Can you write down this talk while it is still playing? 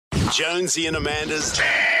Jonesy and Amanda's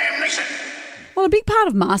Well, a big part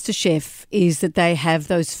of MasterChef is that they have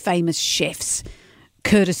those famous chefs.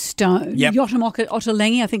 Curtis Stone, Yep. Yotam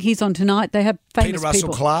Ottolenghi, I think he's on tonight. They have famous Peter Russell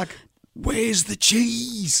people. Clark. Where's the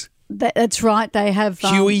cheese? That's right. They have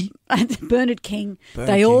Huey. Bernard King. Bernard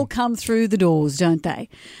They King. all come through the doors, don't they?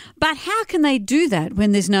 But how can they do that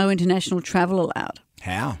when there's no international travel allowed?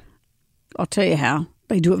 How? I'll tell you how.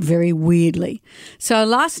 They do it very weirdly. So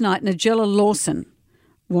last night, Nigella Lawson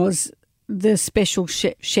was the special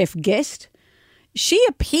chef guest. She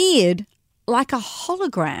appeared like a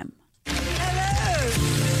hologram.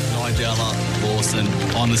 Nigella Lawson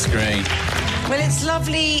on the screen. Well, it's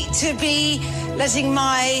lovely to be letting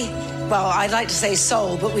my, well, I'd like to say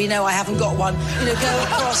soul, but we know I haven't got one, go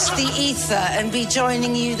across the ether and be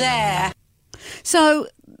joining you there. So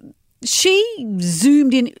she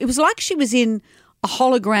zoomed in. It was like she was in a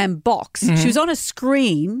hologram box. She was on a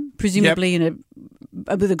screen, presumably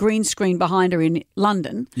with a green screen behind her in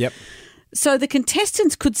London. Yep. So the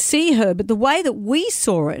contestants could see her, but the way that we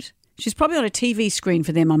saw it, she's probably on a TV screen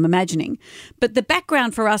for them, I'm imagining, but the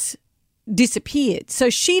background for us disappeared. So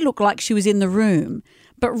she looked like she was in the room,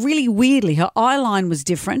 but really weirdly, her eye line was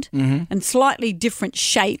different and slightly different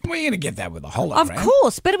shape. Well, you're going to get that with a hologram. Of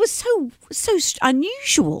course, but it was so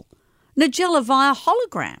unusual. Nigella via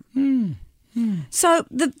hologram. So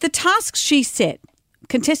the tasks she set,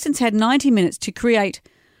 contestants had 90 minutes to create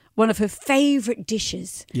one of her favourite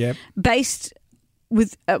dishes. Yep. Based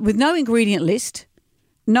with no ingredient list,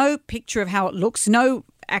 no picture of how it looks, no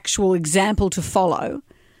actual example to follow,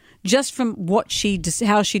 just from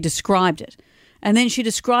how she described it. And then she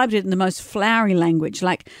described it in the most flowery language,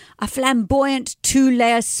 like a flamboyant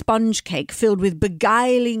 2-layer sponge cake filled with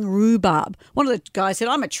beguiling rhubarb. One of the guys said,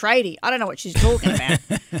 I'm a tradie. I don't know what she's talking about.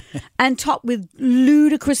 And topped with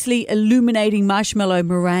ludicrously illuminating marshmallow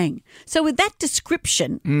meringue. So with that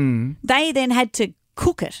description, they then had to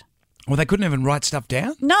cook it. Well, they couldn't even write stuff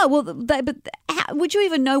down? No, well, would you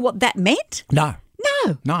even know what that meant? No.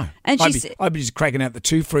 No. And And I'd be just cracking out the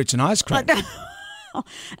 2 fruits and ice cream.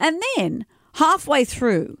 And then halfway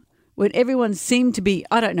through, when everyone seemed to be,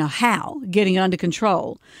 I don't know how, getting it under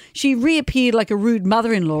control, she reappeared like a rude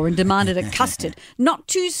mother-in-law and demanded a custard, not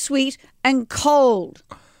too sweet and cold.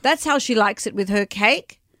 That's how she likes it with her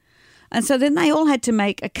cake. And so then they all had to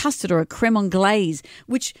make a custard or a creme anglaise,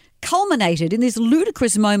 which culminated in this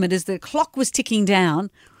ludicrous moment as the clock was ticking down.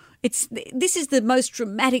 This is the most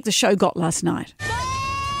dramatic the show got last night.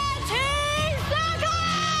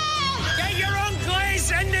 Get your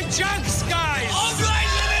anglaise in the jugs, guys!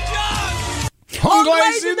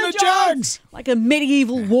 Anglaise in the jugs! Like a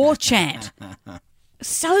medieval war chant.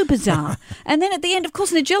 So bizarre. And then at the end, of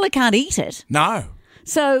course, Nigella can't eat it. No.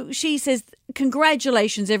 So she says,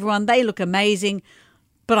 congratulations, everyone. They look amazing,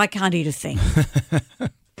 but I can't eat a thing.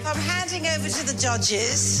 I'm handing over to the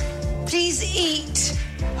judges. Please eat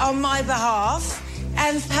on my behalf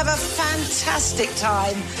and have a fantastic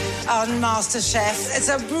time on MasterChef. It's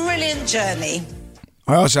a brilliant journey.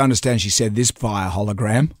 I also understand she said this via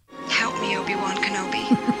hologram. Help me, Obi-Wan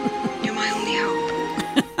Kenobi. You're my only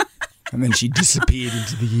hope. And then she disappeared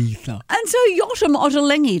into the ether. And so Yotam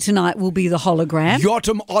Ottolenghi tonight will be the hologram.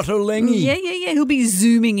 Yotam Ottolenghi. Yeah. He'll be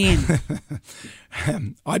zooming in.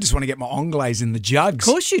 I just want to get my anglaise in the jugs.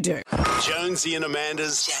 Of course you do. Jonesy and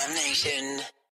Amanda's Damnation.